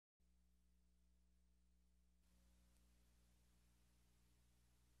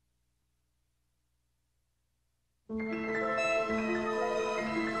When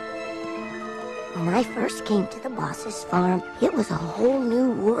I first came to the boss's farm, it was a whole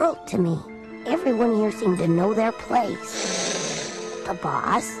new world to me. Everyone here seemed to know their place. The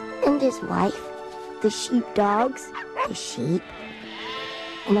boss and his wife, the sheepdogs, the sheep,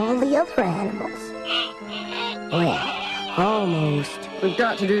 and all the other animals. Well, almost. We've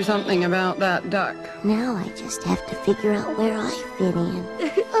got to do something about that duck. Now I just have to figure out where I fit in.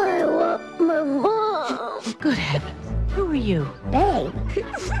 I want my mom. Good heavens. Who are you? Babe.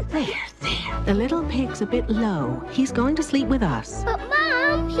 There. The little pig's a bit low. He's going to sleep with us. But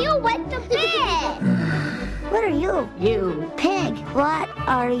Mom, he'll wet the bed. What are you? You. Pig. What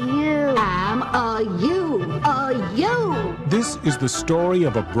are you? I'm a you. This is the story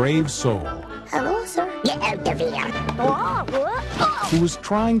of a brave soul Hello, sir. Get out of here. who was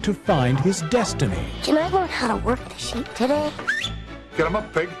trying to find his destiny. Can I learn how to work the sheep today? Get him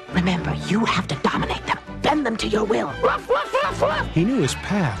up, pig. Remember, you have to dominate them. Bend them to your will. Ruff, ruff, ruff, ruff. He knew his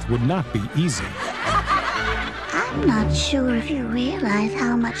path would not be easy. I'm not sure if you realize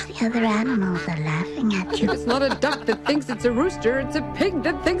how much the other animals are laughing at you. It's not a duck that thinks it's a rooster, it's a pig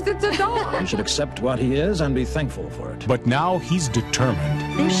that thinks it's a dog. He should accept what he is and be thankful for it. But now he's determined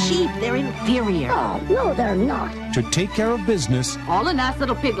They're sheep. They're inferior. Oh, no, they're not. to take care of business All a nice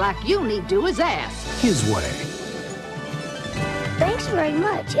little pig like you need do is ask. his way. Thanks very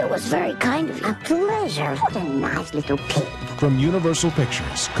much. It was very kind of you. A pleasure. What a nice little pig. From Universal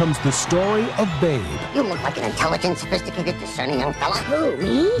Pictures comes the story of Babe, You look like an intelligent, sophisticated, discerning young fella. Who,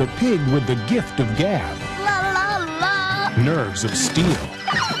 me? the pig with the gift of gab, La, la, la. nerves of steel,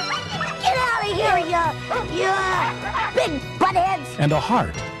 Get out of here, you big buttheads. and a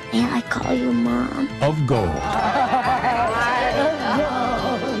heart May I call you Mom? of gold.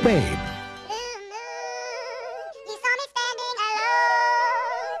 Babe, He saw me standing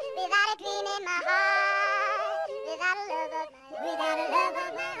alone, without a dream in my heart, without a love of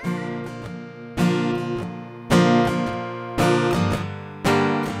my